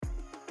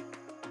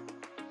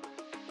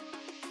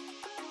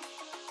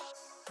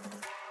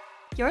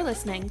You're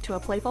listening to a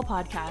playful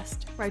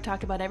podcast where I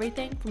talk about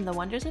everything from the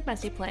wonders of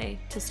messy play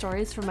to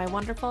stories from my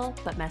wonderful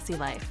but messy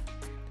life.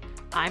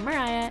 I'm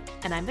Mariah,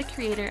 and I'm the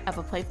creator of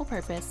A Playful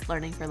Purpose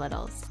Learning for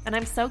Littles, and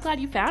I'm so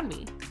glad you found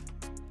me.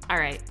 All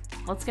right,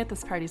 let's get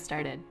this party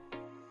started.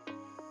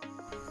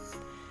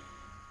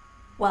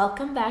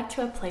 Welcome back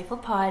to A Playful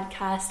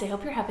Podcast. I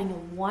hope you're having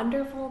a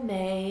wonderful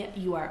May.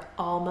 You are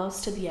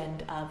almost to the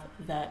end of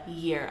the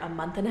year. A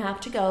month and a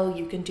half to go.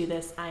 You can do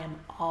this. I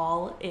am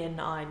all in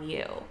on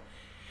you.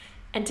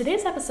 And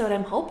today's episode,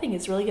 I'm hoping,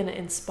 is really going to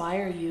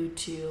inspire you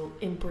to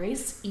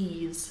embrace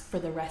ease for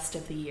the rest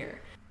of the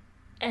year.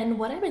 And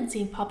what I've been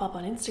seeing pop up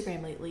on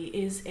Instagram lately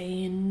is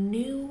a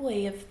new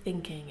way of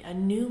thinking, a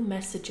new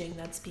messaging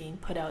that's being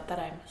put out that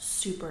I'm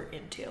super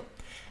into.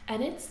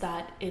 And it's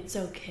that it's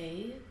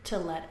okay to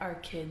let our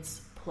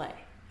kids play.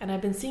 And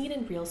I've been seeing it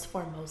in Reels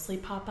form mostly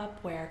pop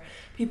up where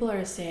people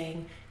are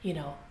saying,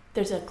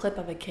 there's a clip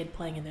of a kid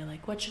playing and they're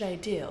like, what should I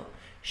do?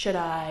 Should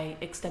I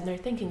extend their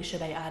thinking?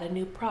 Should I add a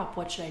new prop?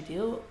 What should I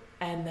do?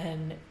 And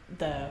then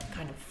the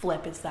kind of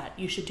flip is that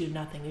you should do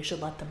nothing. You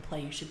should let them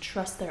play. You should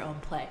trust their own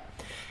play.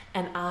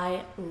 And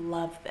I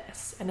love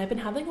this. And I've been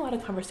having a lot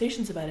of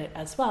conversations about it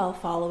as well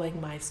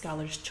following my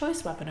Scholar's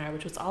Choice webinar,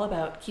 which was all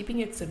about keeping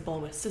it simple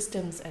with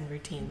systems and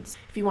routines.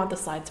 If you want the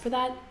slides for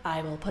that,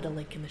 I will put a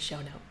link in the show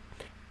note.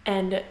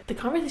 And the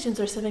conversations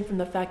are stemming from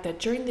the fact that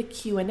during the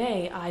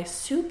Q&A, I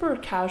super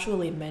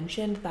casually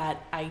mentioned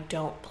that I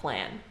don't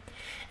plan.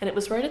 And it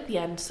was right at the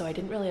end, so I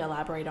didn't really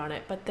elaborate on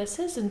it, but this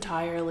is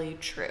entirely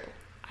true.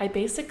 I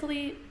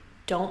basically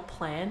don't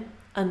plan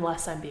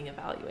unless I'm being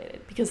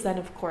evaluated, because then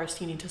of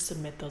course you need to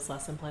submit those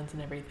lesson plans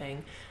and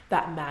everything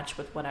that match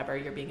with whatever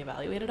you're being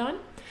evaluated on.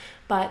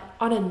 But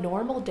on a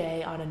normal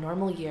day, on a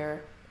normal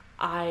year,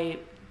 I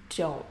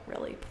don't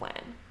really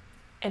plan.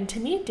 And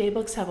to me,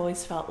 daybooks have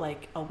always felt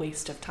like a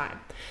waste of time.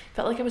 It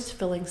felt like I was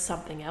filling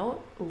something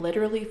out,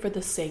 literally for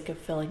the sake of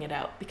filling it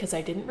out, because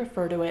I didn't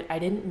refer to it, I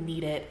didn't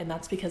need it, and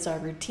that's because our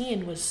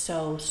routine was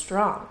so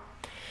strong.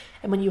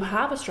 And when you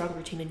have a strong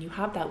routine and you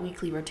have that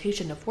weekly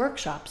rotation of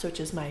workshops, which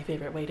is my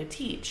favorite way to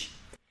teach,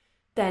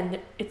 then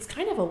it's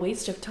kind of a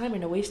waste of time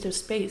and a waste of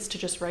space to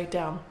just write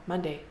down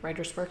Monday,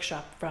 writer's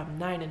workshop from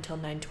 9 until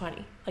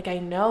 9:20. Like, I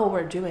know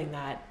we're doing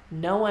that.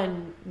 No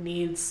one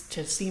needs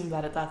to see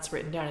that that's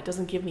written down. It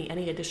doesn't give me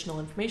any additional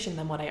information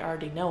than what I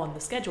already know on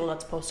the schedule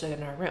that's posted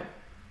in our room.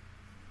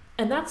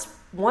 And that's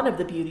one of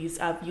the beauties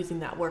of using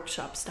that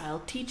workshop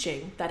style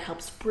teaching that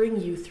helps bring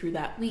you through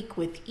that week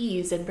with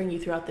ease and bring you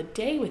throughout the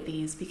day with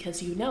ease,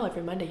 because you know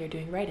every Monday you're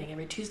doing writing,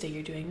 every Tuesday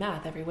you're doing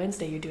math, every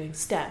Wednesday you're doing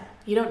STEM.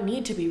 You don't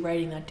need to be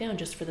writing that down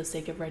just for the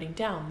sake of writing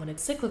down when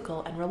it's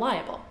cyclical and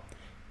reliable.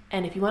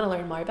 And if you want to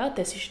learn more about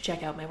this, you should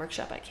check out my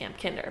workshop at Camp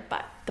Kinder.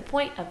 But the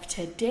point of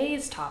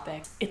today's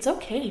topic, it's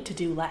okay to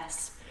do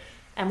less.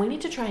 And we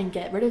need to try and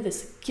get rid of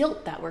this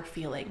guilt that we're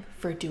feeling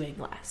for doing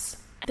less.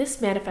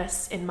 This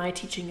manifests in my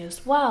teaching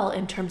as well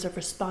in terms of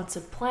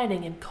responsive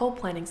planning and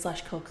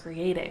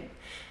co-planning/co-creating.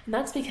 And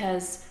that's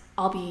because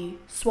I'll be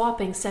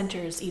swapping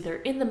centers either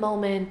in the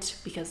moment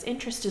because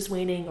interest is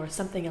waning or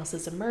something else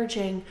is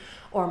emerging,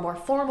 or more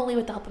formally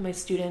with the help of my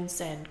students,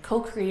 and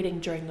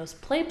co-creating during those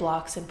play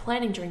blocks and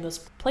planning during those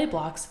play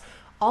blocks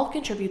all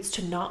contributes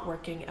to not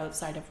working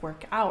outside of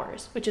work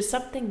hours, which is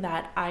something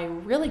that I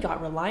really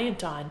got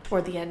reliant on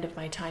toward the end of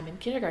my time in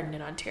kindergarten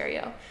in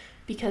Ontario.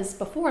 Because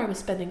before I was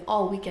spending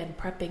all weekend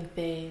prepping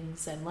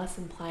things and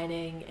lesson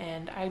planning,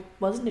 and I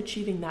wasn't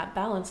achieving that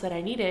balance that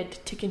I needed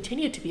to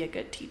continue to be a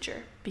good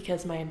teacher,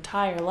 because my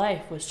entire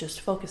life was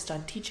just focused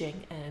on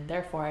teaching, and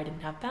therefore I didn't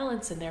have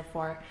balance, and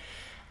therefore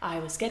I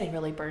was getting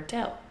really burnt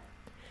out.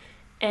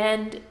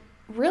 And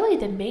really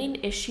the main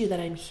issue that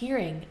I'm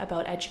hearing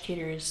about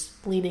educators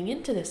leaning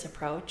into this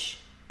approach,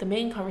 the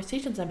main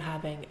conversations I'm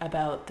having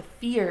about the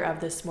fear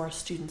of this more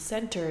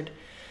student-centered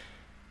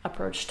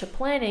approach to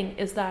planning,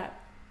 is that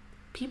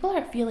people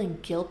are feeling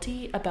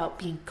guilty about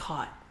being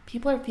caught.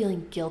 People are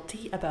feeling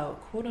guilty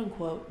about, quote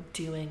unquote,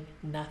 doing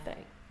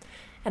nothing.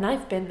 And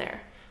I've been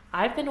there.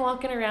 I've been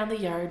walking around the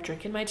yard,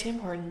 drinking my Tim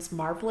Hortons,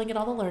 marveling at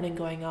all the learning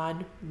going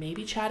on,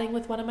 maybe chatting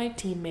with one of my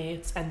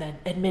teammates, and then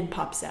admin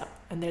pops out,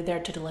 and they're there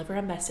to deliver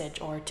a message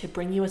or to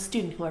bring you a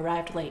student who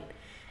arrived late.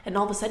 And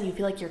all of a sudden you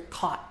feel like you're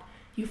caught.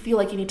 You feel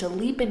like you need to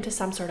leap into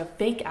some sort of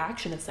fake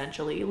action,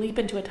 essentially. Leap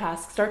into a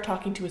task, start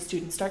talking to a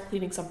student, start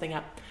cleaning something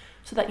up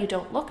so that you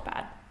don't look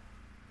bad.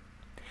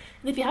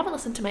 And if you haven't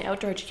listened to my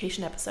outdoor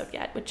education episode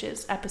yet, which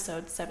is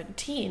episode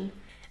 17,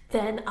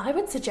 then I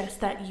would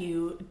suggest that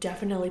you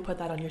definitely put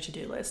that on your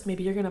to-do list.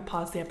 Maybe you're going to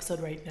pause the episode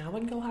right now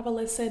and go have a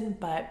listen,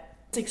 but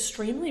it's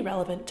extremely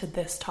relevant to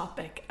this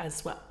topic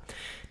as well.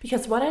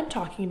 Because what I'm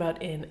talking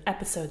about in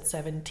episode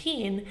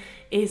 17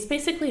 is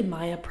basically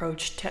my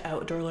approach to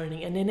outdoor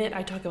learning. And in it,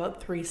 I talk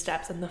about 3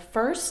 steps. And the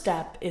first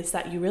step is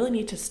that you really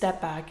need to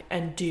step back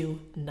and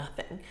do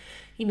nothing.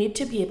 You need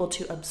to be able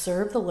to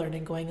observe the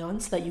learning going on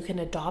so that you can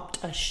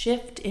adopt a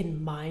shift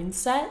in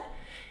mindset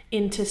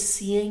into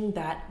seeing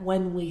that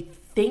when we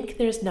think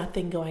there's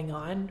nothing going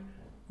on,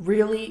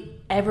 really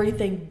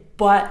everything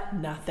but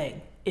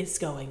nothing is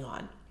going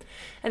on.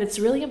 And it's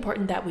really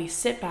important that we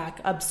sit back,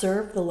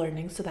 observe the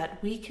learning so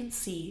that we can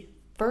see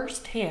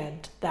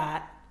firsthand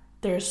that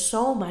there's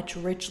so much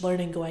rich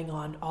learning going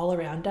on all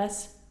around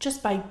us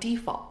just by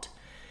default.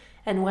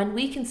 And when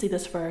we can see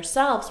this for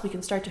ourselves, we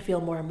can start to feel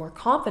more and more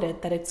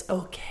confident that it's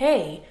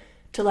okay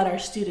to let our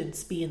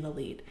students be in the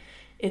lead.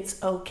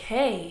 It's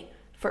okay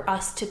for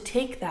us to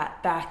take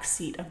that back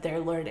seat of their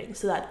learning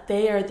so that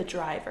they are the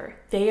driver.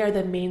 They are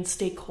the main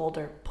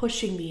stakeholder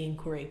pushing the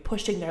inquiry,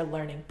 pushing their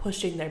learning,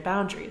 pushing their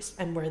boundaries,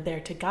 and we're there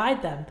to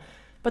guide them.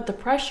 But the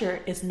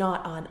pressure is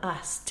not on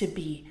us to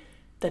be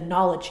the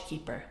knowledge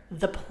keeper,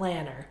 the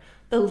planner,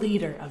 the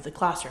leader of the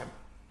classroom.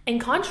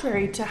 And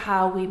contrary to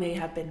how we may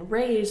have been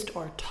raised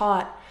or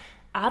taught,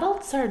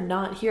 adults are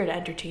not here to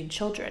entertain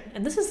children.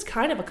 And this is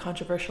kind of a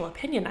controversial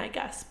opinion, I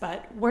guess,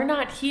 but we're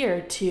not here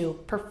to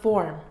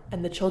perform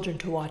and the children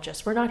to watch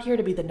us. We're not here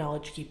to be the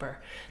knowledge keeper,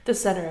 the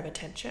center of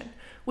attention.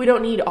 We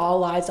don't need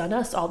all eyes on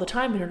us all the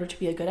time in order to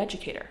be a good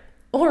educator,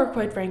 or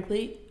quite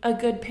frankly, a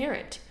good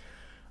parent.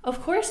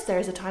 Of course,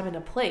 there's a time and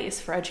a place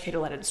for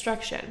educator-led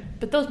instruction,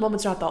 but those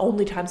moments are not the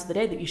only times of the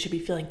day that you should be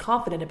feeling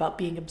confident about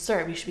being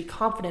observed. You should be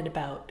confident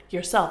about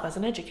yourself as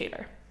an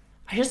educator.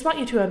 I just want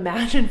you to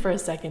imagine for a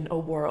second a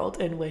world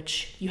in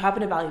which you have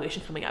an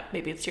evaluation coming up.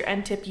 Maybe it's your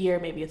NTIP year,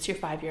 maybe it's your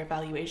 5-year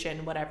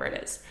evaluation, whatever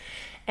it is.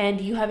 And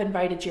you have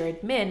invited your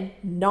admin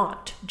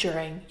not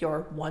during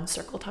your one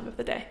circle time of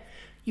the day.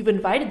 You've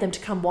invited them to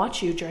come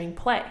watch you during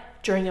play,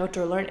 during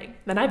outdoor learning.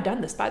 And I've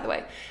done this, by the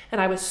way.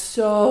 And I was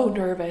so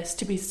nervous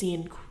to be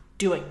seen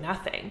doing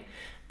nothing.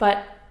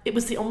 But it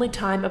was the only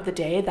time of the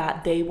day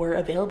that they were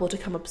available to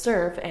come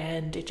observe,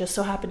 and it just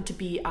so happened to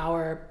be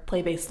our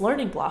play-based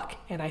learning block.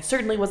 And I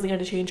certainly wasn't going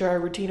to change our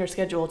routine or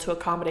schedule to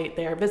accommodate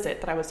their visit,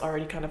 that I was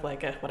already kind of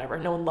like, whatever,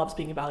 no one loves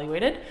being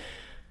evaluated.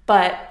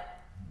 But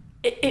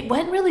it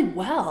went really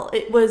well.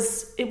 It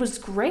was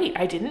great.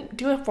 I didn't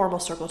do a formal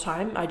circle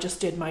time. I just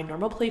did my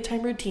normal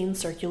playtime routine,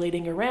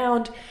 circulating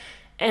around.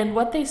 And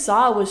what they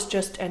saw was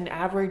just an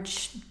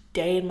average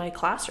day in my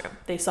classroom.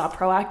 They saw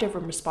proactive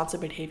and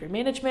responsive behavior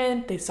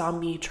management. They saw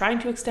me trying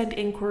to extend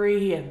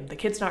inquiry and the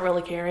kids not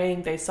really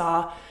caring. They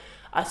saw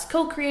us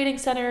co-creating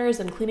centers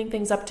and cleaning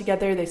things up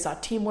together. They saw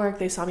teamwork.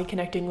 They saw me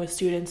connecting with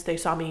students. They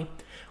saw me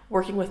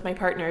working with my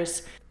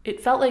partners.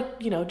 It felt like,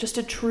 just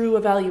a true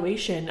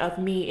evaluation of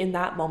me in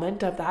that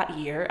moment of that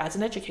year as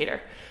an educator.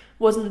 It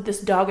wasn't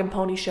this dog and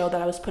pony show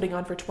that I was putting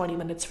on for 20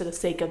 minutes for the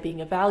sake of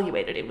being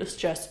evaluated. It was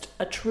just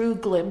a true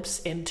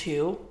glimpse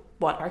into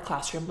what our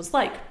classroom was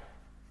like.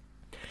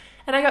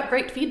 And I got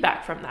great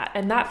feedback from that.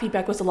 And that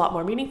feedback was a lot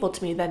more meaningful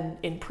to me than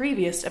in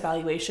previous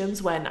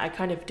evaluations when I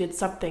kind of did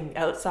something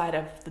outside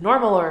of the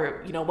normal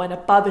or, went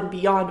above and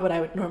beyond what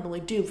I would normally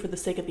do for the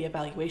sake of the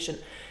evaluation.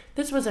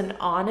 This was an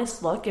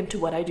honest look into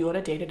what I do on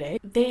a day-to-day.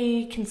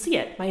 They can see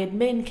it. My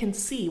admin can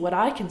see what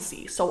I can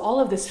see. So all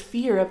of this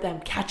fear of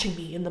them catching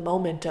me in the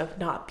moment of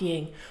not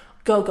being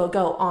go, go,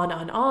 go,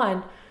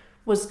 on,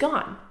 was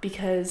gone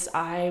because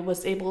I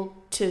was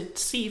able to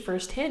see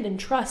firsthand and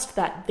trust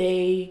that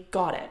they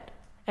got it.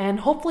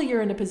 And hopefully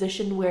you're in a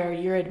position where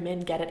your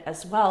admin get it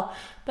as well.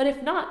 But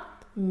if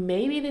not,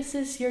 maybe this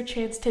is your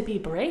chance to be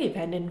brave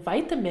and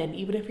invite them in,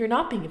 even if you're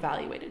not being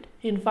evaluated.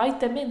 Invite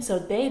them in so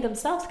they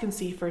themselves can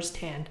see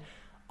firsthand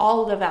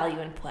all of the value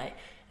in play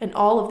and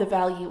all of the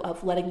value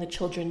of letting the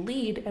children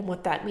lead and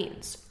what that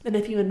means. And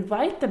if you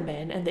invite them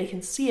in and they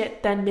can see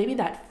it, then maybe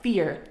that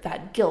fear,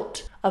 that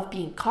guilt of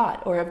being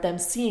caught or of them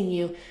seeing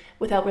you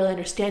without really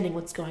understanding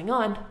what's going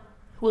on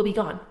will be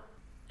gone.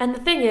 And the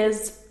thing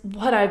is,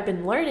 what I've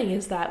been learning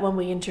is that when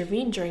we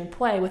intervene during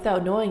play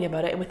without knowing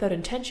about it and without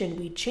intention,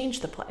 we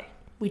change the play.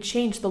 We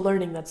change the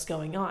learning that's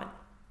going on.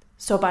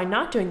 So by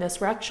not doing this,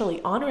 we're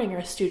actually honoring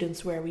our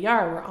students where we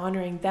are. We're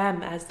honoring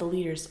them as the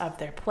leaders of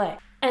their play.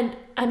 And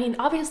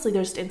obviously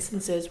there's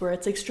instances where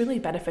it's extremely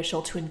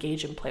beneficial to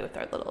engage in play with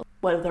our little,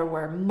 whether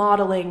we're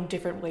modeling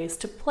different ways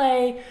to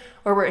play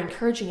or we're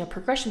encouraging a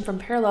progression from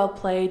parallel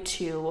play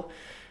to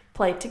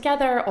play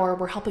together, or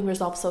we're helping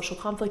resolve social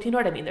conflict. You know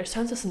what I mean? There's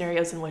tons of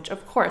scenarios in which,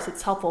 of course,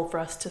 it's helpful for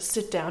us to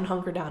sit down,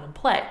 hunker down, and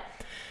play.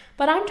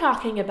 But I'm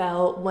talking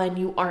about when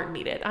you aren't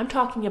needed. I'm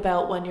talking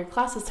about when your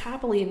class is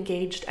happily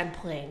engaged and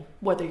playing,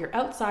 whether you're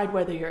outside,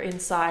 whether you're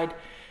inside.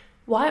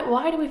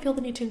 Why do we feel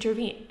the need to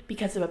intervene?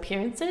 Because of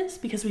appearances?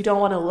 Because we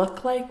don't want to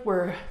look like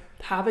we're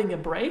having a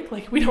break?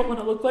 Like we don't want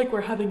to look like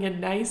we're having a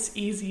nice,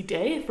 easy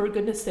day? For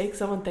goodness sake,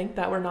 someone think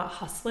that we're not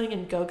hustling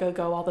and go, go,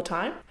 go all the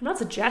time? I'm not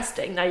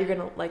suggesting that you're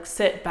going to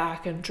sit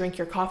back and drink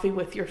your coffee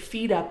with your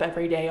feet up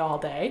every day, all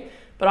day.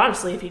 But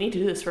honestly, if you need to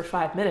do this for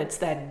 5 minutes,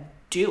 then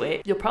do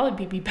it. You'll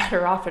probably be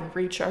better off and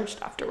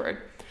recharged afterward.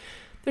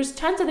 There's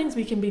tons of things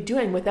we can be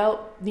doing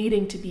without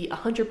needing to be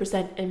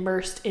 100%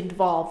 immersed,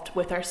 involved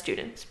with our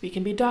students. We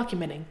can be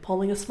documenting,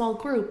 pulling a small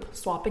group,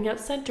 swapping out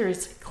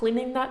centers,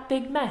 cleaning that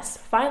big mess,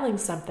 filing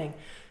something,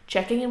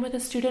 checking in with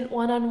a student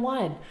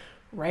one-on-one,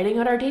 writing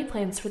out our day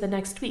plans for the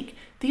next week.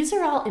 These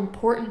are all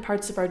important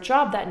parts of our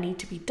job that need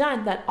to be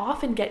done that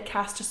often get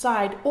cast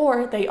aside,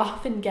 or they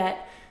often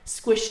get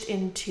squished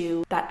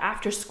into that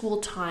after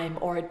school time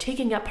or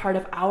taking up part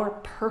of our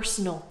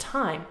personal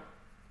time.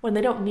 when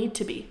they don't need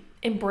to be.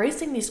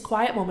 Embracing these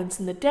quiet moments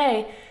in the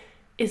day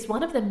is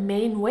one of the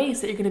main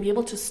ways that you're going to be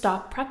able to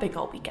stop prepping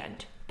all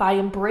weekend. By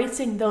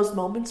embracing those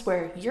moments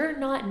where you're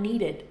not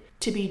needed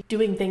to be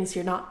doing things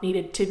you're not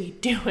needed to be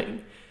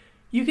doing,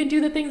 you can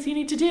do the things you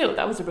need to do.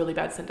 That was a really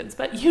bad sentence,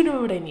 but you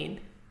know what I mean.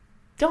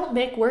 Don't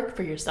make work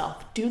for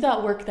yourself. Do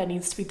that work that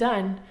needs to be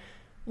done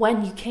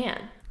when you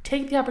can.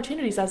 Take the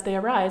opportunities as they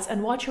arise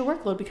and watch your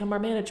workload become more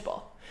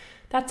manageable.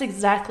 That's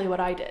exactly what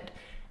I did.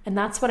 And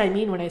that's what I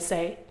mean when I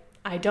say,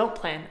 I don't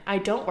plan, I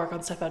don't work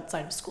on stuff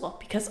outside of school,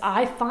 because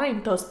I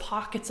find those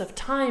pockets of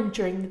time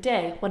during the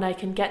day when I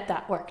can get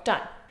that work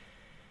done.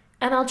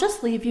 And I'll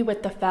just leave you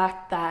with the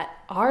fact that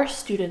our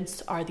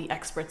students are the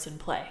experts in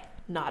play,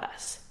 not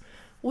us.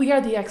 We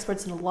are the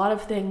experts in a lot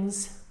of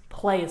things.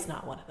 Play is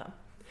not one of them.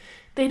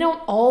 They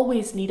don't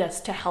always need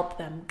us to help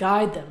them,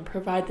 guide them,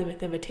 provide them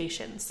with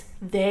invitations.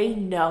 They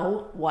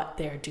know what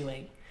they're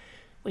doing.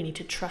 We need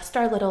to trust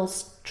our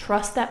littles,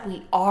 trust that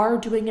we are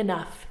doing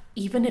enough,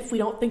 even if we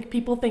don't think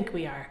people think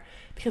we are,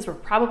 because we're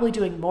probably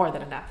doing more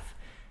than enough,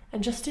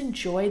 and just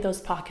enjoy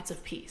those pockets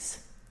of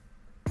peace.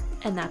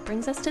 And that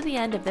brings us to the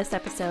end of this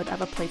episode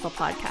of A Playful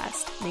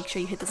Podcast. Make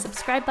sure you hit the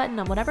subscribe button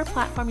on whatever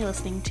platform you're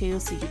listening to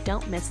so you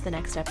don't miss the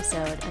next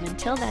episode. And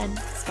until then,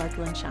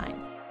 sparkle and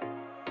shine.